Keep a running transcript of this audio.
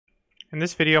In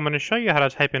this video, I'm going to show you how to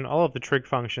type in all of the trig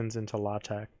functions into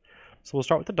LaTeX. So we'll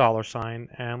start with the $sign,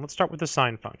 and let's start with the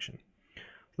sine function.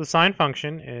 So the sine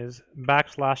function is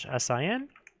 \sin.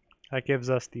 That gives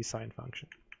us the sine function.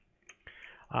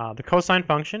 The cosine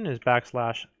function is \cos.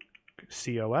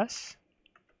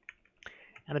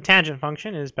 And the tangent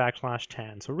function is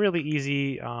 \tan. So really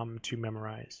easy to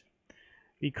memorize.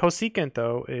 The cosecant,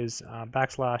 though, is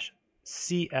 \csc.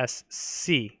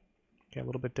 Okay, a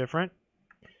little bit different.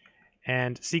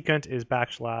 And secant is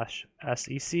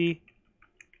 \sec.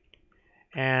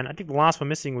 And I think the last one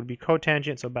missing would be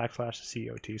cotangent, so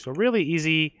 \cot. So really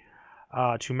easy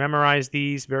to memorize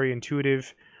these, very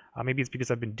intuitive. Maybe it's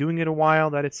because I've been doing it a while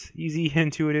that it's easy and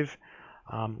intuitive.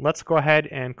 Let's go ahead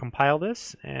and compile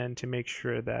this and to make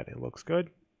sure that it looks good.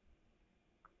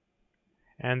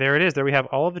 And there it is. There we have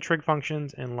all of the trig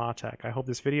functions in LaTeX. I hope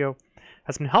this video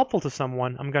has been helpful to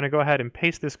someone. I'm going to go ahead and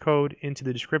paste this code into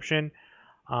the description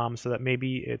so that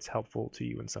maybe it's helpful to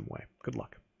you in some way. Good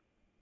luck.